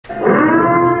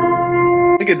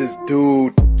at this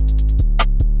dude.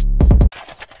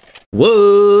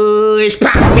 Whoosh,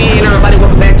 poppin', everybody,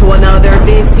 welcome back to another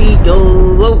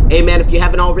video. Hey man, if you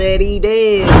haven't already,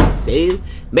 then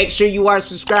make sure you are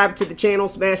subscribed to the channel,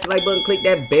 smash the like button, click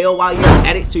that bell while you're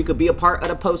at it so you could be a part of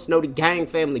the Post Noted Gang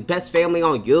family, best family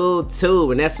on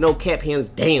YouTube, and that's no cap, hands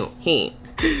down. Hey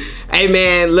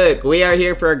man, look, we are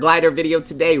here for a glider video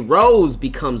today. Rose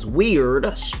becomes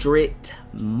weird, strict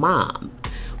mom.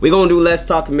 We're gonna do less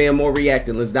talking, man, more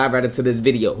reacting. Let's dive right into this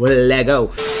video. Let go.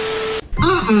 This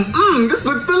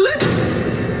looks delicious.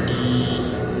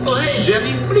 Oh, hey,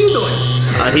 Jeffy, what are you doing?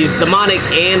 He's demonic,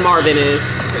 and Marvin is.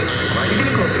 Hey, why are you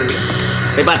getting closer to me?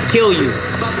 They about to kill you.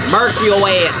 Murk your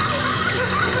ass.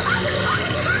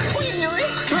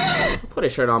 Put a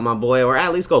shirt on, my boy, or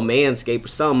at least go manscape or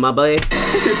something, my boy.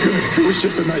 Okay, good. It was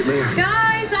just a nightmare.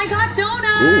 Guys, I got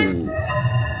donuts.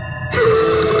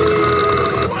 Ooh.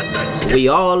 We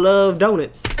all love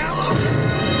donuts.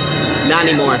 Not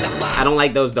anymore. I don't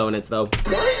like those donuts, though.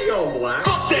 Why are you all black?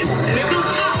 Fuck this, nigga.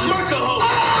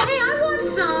 Hey, I want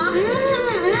some.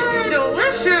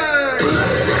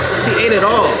 Delicious. She ate it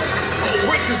all.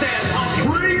 Wakes his ass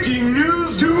up. Breaking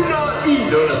news, do not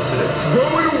eat donuts today.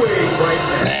 Throw it away right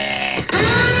now.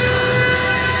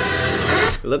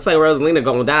 It looks like Rosalina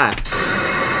gonna die.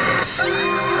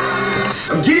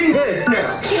 I'm getting head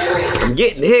now. I'm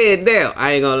getting head now.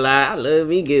 I ain't gonna lie. I love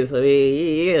me getting some head,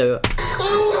 yeah.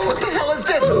 What the hell is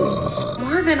this?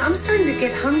 Marvin, I'm starting to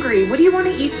get hungry. What do you want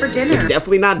to eat for dinner?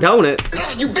 Definitely not donuts.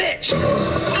 Oh, you bitch.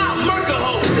 I'll murk a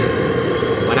hole.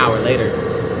 1 hour later.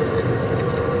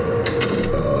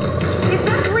 Is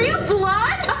that real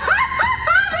blood?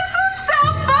 This was so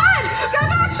fun.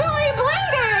 I'm actually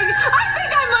bleeding. I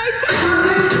think I might die.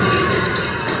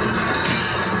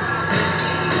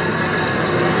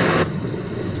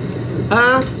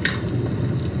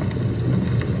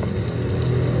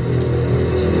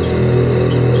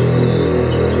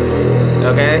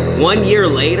 Okay, 1 year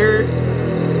later?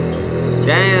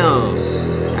 Damn.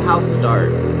 The house is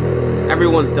dark.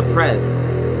 Everyone's depressed.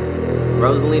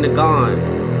 Rosalina gone.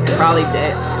 Probably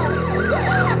dead.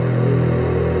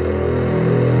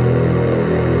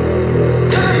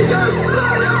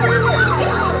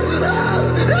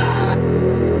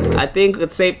 I think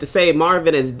it's safe to say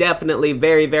Marvin is definitely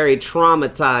very, very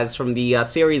traumatized from the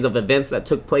series of events that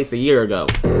took place a year ago.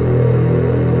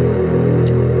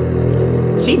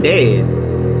 She dead.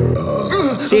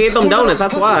 She ate them donuts,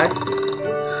 that's why.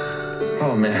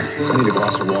 Oh man, I need a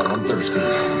glass of water. I'm thirsty.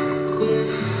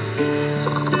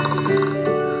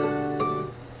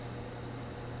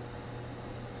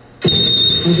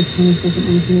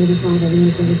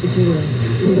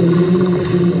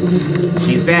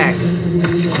 She's back.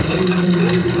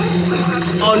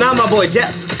 Oh, now my boy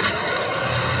Jeff.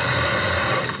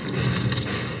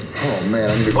 Oh man,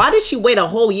 I need a Why did she wait a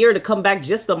whole year to come back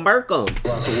just to murk him?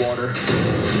 glass of water.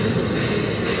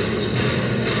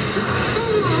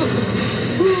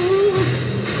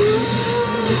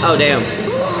 Oh, damn.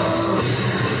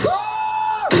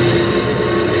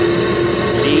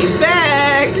 She's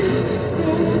back.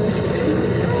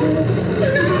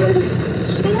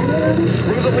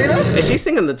 Is she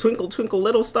singing the Twinkle Twinkle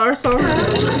Little Star song?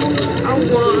 I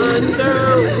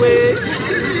wonder which.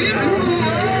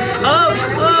 Oh,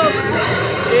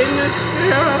 in the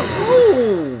sky.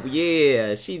 Ooh,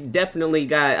 yeah. She definitely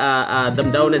got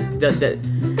them donuts.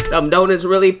 Them donuts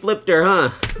really flipped her, huh?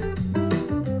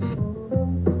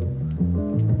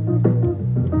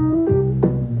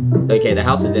 Okay, the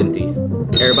house is empty.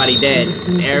 Everybody dead.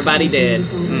 Everybody dead.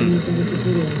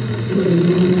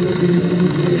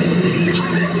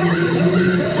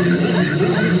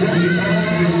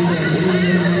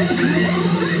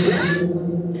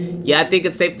 Yeah, I think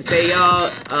it's safe to say, y'all.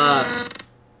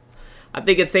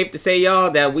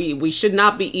 that we should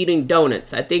not be eating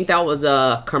donuts. I think that was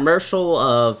a commercial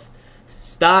of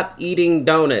Stop Eating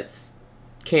Donuts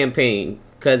campaign.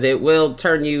 Because it will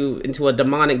turn you into a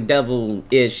demonic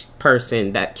devil-ish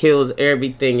person that kills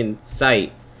everything in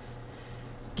sight.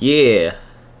 Yeah.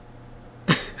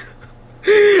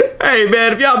 Hey,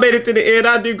 man, if y'all made it to the end,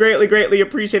 I do greatly, greatly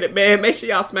appreciate it, man. Make sure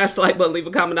y'all smash the like button, leave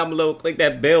a comment down below, click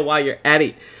that bell while you're at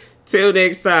it. Till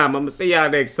next time, I'm going to see y'all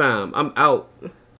next time. I'm out.